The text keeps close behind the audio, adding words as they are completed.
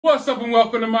What's up and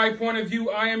welcome to My Point of View.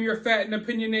 I am your fat and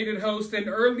opinionated host, and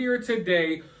earlier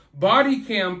today, body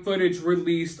cam footage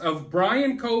released of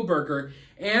Bryan Kohberger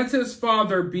and his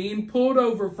father being pulled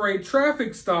over for a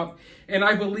traffic stop in,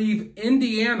 I believe,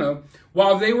 Indiana,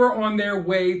 while they were on their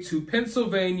way to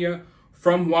Pennsylvania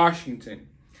from Washington.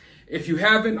 If you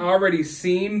haven't already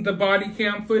seen the body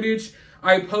cam footage,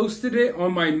 I posted it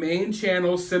on my main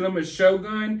channel, Cinema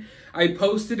Shogun. I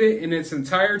posted it in its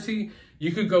entirety.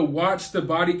 You could go watch the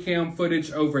body cam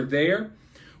footage over there.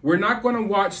 We're not going to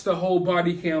watch the whole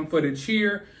body cam footage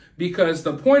here because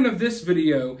the point of this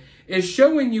video is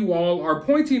showing you all or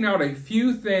pointing out a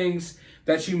few things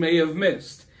that you may have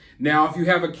missed. Now, if you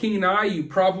have a keen eye, you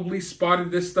probably spotted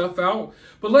this stuff out,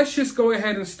 but let's just go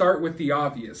ahead and start with the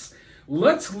obvious.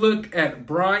 Let's look at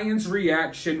Bryan's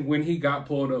reaction when he got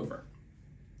pulled over.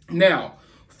 Now,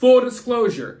 full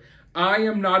disclosure, I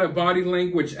am not a body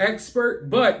language expert,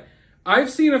 but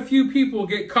I've seen a few people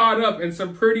get caught up in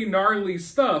some pretty gnarly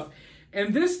stuff.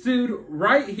 And this dude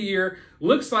right here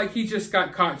looks like he just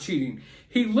got caught cheating.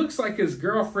 He looks like his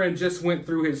girlfriend just went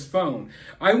through his phone.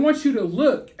 I want you to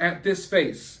look at this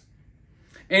face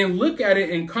and look at it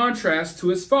in contrast to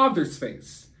his father's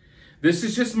face. This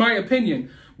is just my opinion,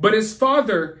 but his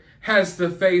father has the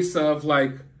face of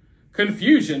like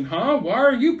confusion. Huh? Why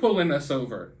are you pulling us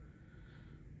over?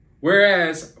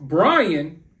 Whereas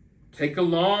Bryan, take a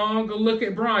longer look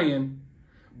at Bryan.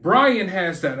 Bryan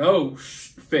has that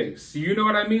face. You know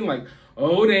what I mean? Like,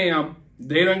 oh damn,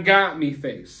 they done got me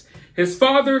face. His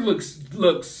father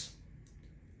looks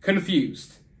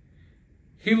confused.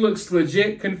 He looks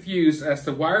legit confused as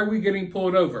to why are we getting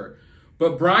pulled over.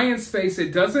 But Bryan's face,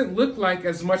 it doesn't look like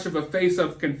as much of a face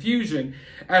of confusion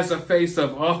as a face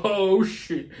of, oh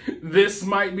shit, this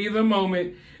might be the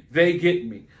moment they get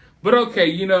me. But okay,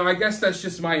 you know, I guess that's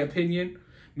just my opinion.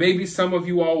 Maybe some of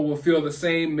you all will feel the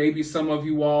same. Maybe some of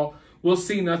you all will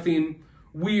see nothing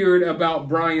weird about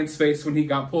Bryan's face when he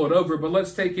got pulled over. But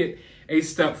let's take it a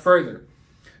step further.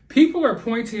 People are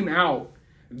pointing out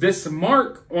this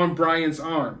mark on Bryan's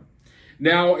arm.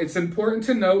 Now, it's important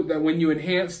to note that when you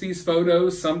enhance these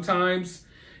photos, sometimes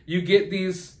you get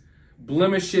these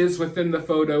blemishes within the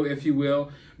photo, if you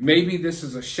will. Maybe this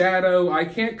is a shadow. I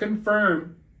can't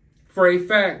confirm for a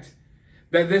fact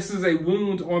that this is a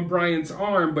wound on Bryan's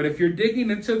arm, but if you're digging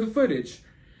into the footage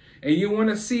and you want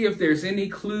to see if there's any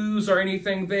clues or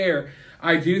anything there,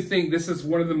 I do think this is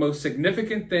one of the most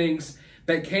significant things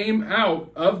that came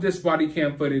out of this body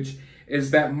cam footage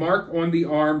is that mark on the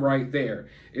arm right there.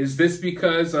 Is this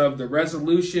because of the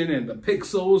resolution and the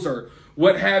pixels or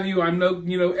what have you? I'm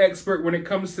no expert when it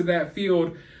comes to that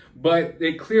field, but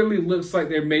it clearly looks like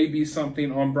there may be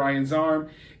something on Bryan's arm.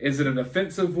 Is it an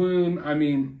offensive wound? I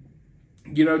mean,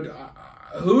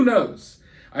 who knows?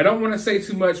 I don't want to say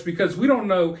too much because we don't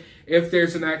know if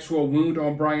there's an actual wound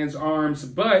on Bryan's arms,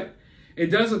 but it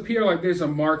does appear like there's a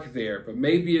mark there, but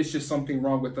maybe it's just something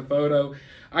wrong with the photo.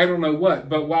 I don't know what,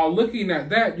 but while looking at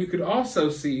that, you could also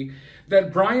see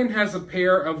that Bryan has a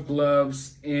pair of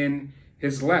gloves in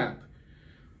his lap.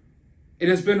 It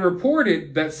has been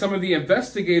reported that some of the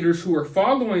investigators who were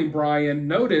following Bryan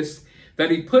noticed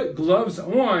that he put gloves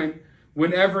on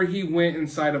whenever he went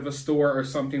inside of a store or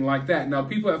something like that. Now,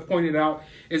 people have pointed out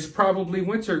it's probably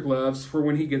winter gloves for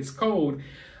when he gets cold.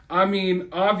 I mean,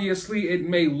 obviously, it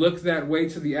may look that way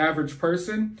to the average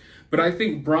person, but I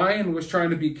think Bryan was trying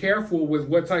to be careful with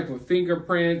what type of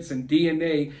fingerprints and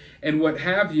DNA and what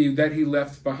have you that he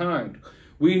left behind.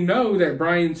 We know that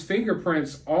Bryan's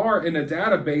fingerprints are in a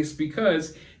database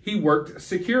because he worked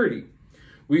security.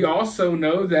 We also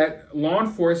know that law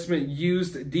enforcement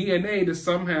used DNA to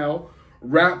somehow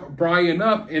wrap Bryan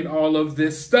up in all of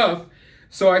this stuff.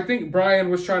 So I think Bryan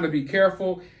was trying to be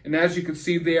careful. And as you can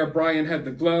see there, Bryan had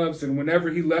the gloves. And whenever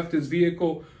he left his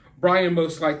vehicle, Bryan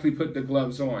most likely put the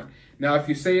gloves on. Now, if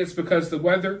you say it's because the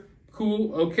weather,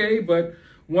 cool, okay. But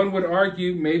one would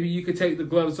argue maybe you could take the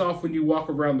gloves off when you walk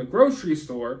around the grocery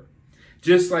store,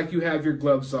 just like you have your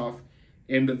gloves off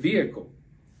in the vehicle.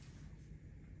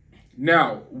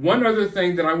 Now, one other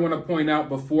thing that I want to point out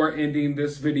before ending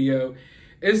this video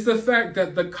is the fact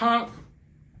that the cop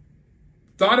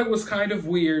thought it was kind of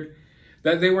weird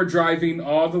that they were driving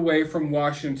all the way from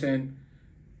Washington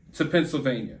to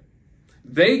Pennsylvania.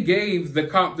 They gave the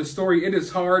cop the story. It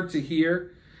is hard to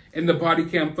hear in the body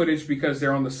cam footage because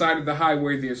they're on the side of the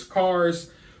highway. There's cars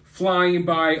flying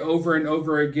by over and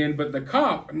over again. But the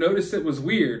cop noticed it was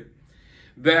weird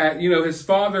that, his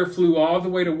father flew all the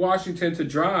way to Washington to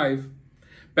drive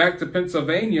back to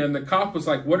Pennsylvania. And the cop was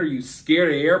like, what, are you scared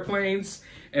of airplanes?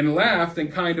 And laughed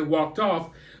and kind of walked off.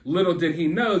 little did he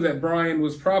know that Bryan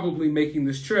was probably making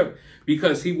this trip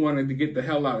because he wanted to get the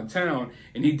hell out of town,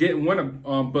 and he didn't want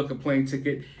to book a plane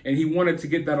ticket, and he wanted to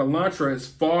get that Elantra as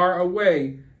far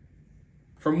away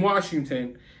from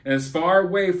Washington and as far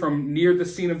away from near the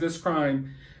scene of this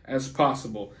crime as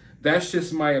possible. That's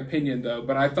just my opinion, though.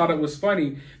 But I thought it was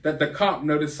funny that the cop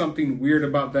noticed something weird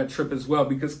about that trip as well,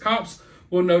 because cops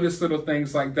will notice little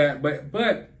things like that.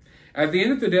 But at the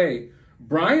end of the day,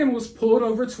 Bryan was pulled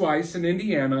over twice in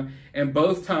Indiana, and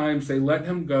both times they let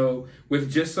him go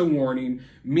with just a warning.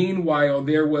 Meanwhile,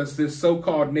 there was this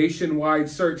so-called nationwide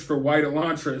search for white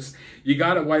Elantras. You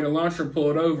got a white Elantra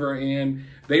pulled over, and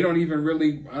they don't even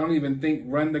really, I don't even think,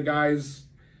 run the guy's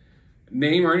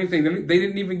name or anything. They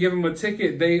didn't even give him a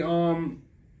ticket.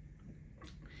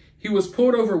 He was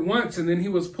pulled over once, and then he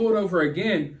was pulled over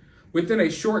again within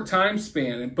a short time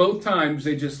span, and both times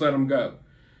they just let him go.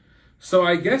 So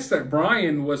I guess that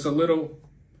Bryan was a little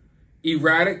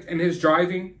erratic in his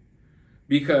driving,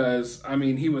 because, I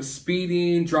mean, he was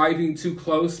speeding, driving too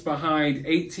close behind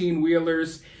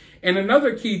 18-wheelers. And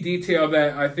another key detail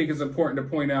that I think is important to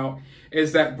point out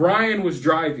is that Bryan was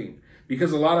driving,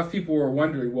 because a lot of people were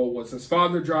wondering, well, was his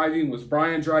father driving? Was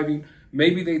Bryan driving?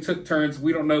 Maybe they took turns.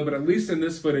 We don't know. But at least in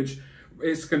this footage,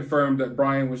 it's confirmed that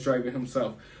Bryan was driving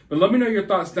himself. But let me know your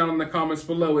thoughts down in the comments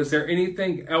below. Is there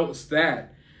anything else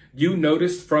that you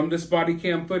noticed from this body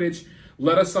cam footage?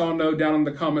 Let us all know down in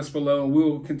the comments below, and we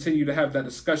will continue to have that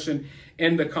discussion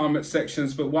in the comment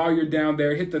sections. But while you're down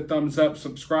there, hit the thumbs up,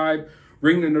 subscribe,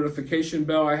 ring the notification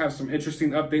bell. I have some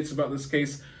interesting updates about this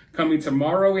case coming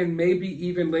tomorrow and maybe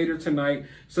even later tonight,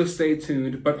 so stay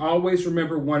tuned. But always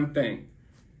remember one thing: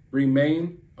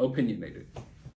 remain opinionated.